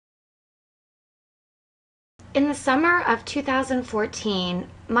In the summer of 2014,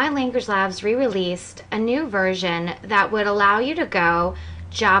 MyLanguageLabs re-released a new version that would allow you to go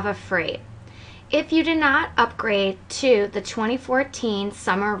Java free. If you did not upgrade to the 2014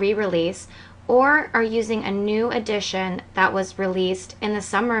 summer re-release or are using a new edition that was released in the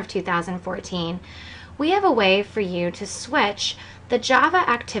summer of 2014, we have a way for you to switch the Java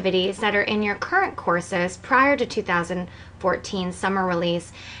activities that are in your current courses prior to 2014 summer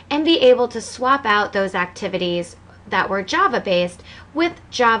release and be able to swap out those activities that were Java-based with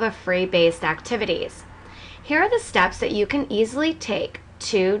Java-free based activities. Here are the steps that you can easily take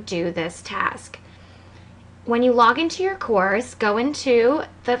to do this task. When you log into your course, go into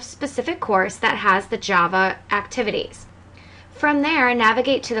the specific course that has the Java activities. From there,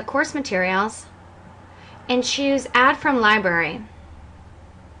 navigate to the course materials and choose Add from Library.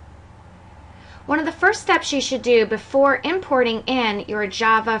 One of the first steps you should do before importing in your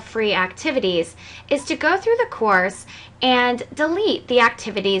Java-free activities is to go through the course and delete the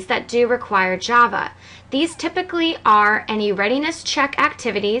activities that do require Java. These typically are any readiness check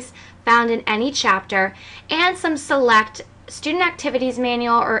activities found in any chapter and some select student activities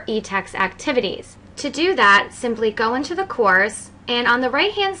manual or e-text activities. To do that, simply go into the course and on the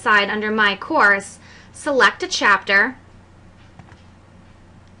right-hand side under My Course, select a chapter.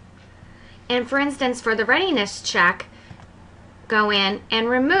 And for instance, for the readiness check, go in and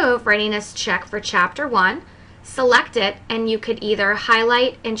remove readiness check for chapter 1, select it, and you could either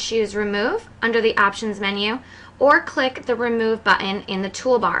highlight and choose remove under the options menu or click the remove button in the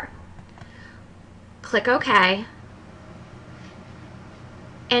toolbar. Click OK.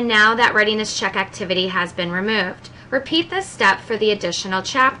 And now that readiness check activity has been removed. Repeat this step for the additional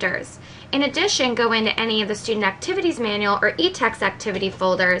chapters. In addition, go into any of the student activities manual or e-text activity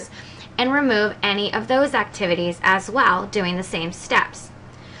folders and remove any of those activities as well, doing the same steps.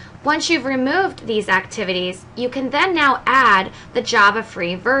 Once you've removed these activities, you can then now add the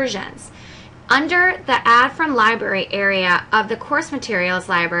Java-free versions. Under the Add from Library area of the Course Materials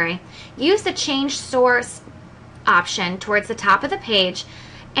library, use the Change Source option towards the top of the page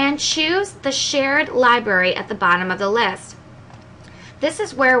and choose the Shared Library at the bottom of the list. This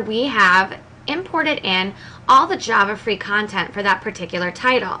is where we have imported in all the Java-free content for that particular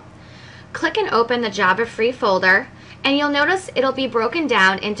title. Click and open the Java-free folder, and you'll notice it'll be broken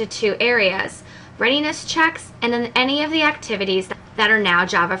down into two areas, readiness checks and then any of the activities that are now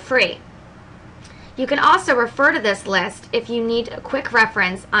Java-free. You can also refer to this list if you need a quick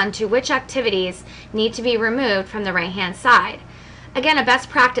reference onto which activities need to be removed from the right-hand side. Again, a best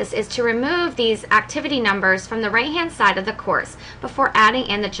practice is to remove these activity numbers from the right-hand side of the course before adding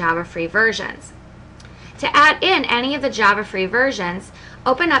in the Java-free versions. To add in any of the Java-free versions,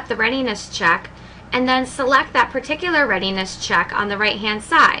 open up the readiness check and then select that particular readiness check on the right-hand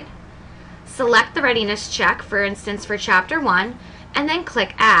side. Select the readiness check, for instance for chapter 1, and then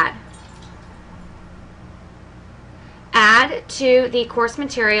click Add. Add to the Course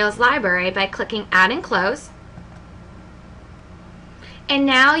Materials library by clicking Add and Close. And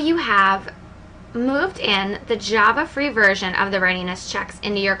now you have moved in the Java-free version of the readiness checks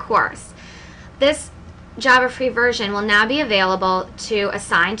into your course. This Java-free version will now be available to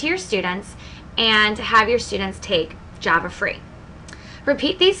assign to your students and have your students take Java-free.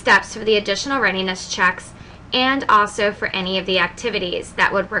 Repeat these steps for the additional readiness checks and also for any of the activities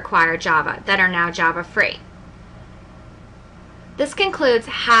that would require Java that are now Java-free. This concludes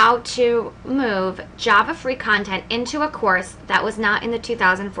how to move Java-free content into a course that was not in the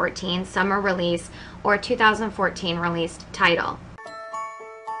 2014 summer release or 2014 released title.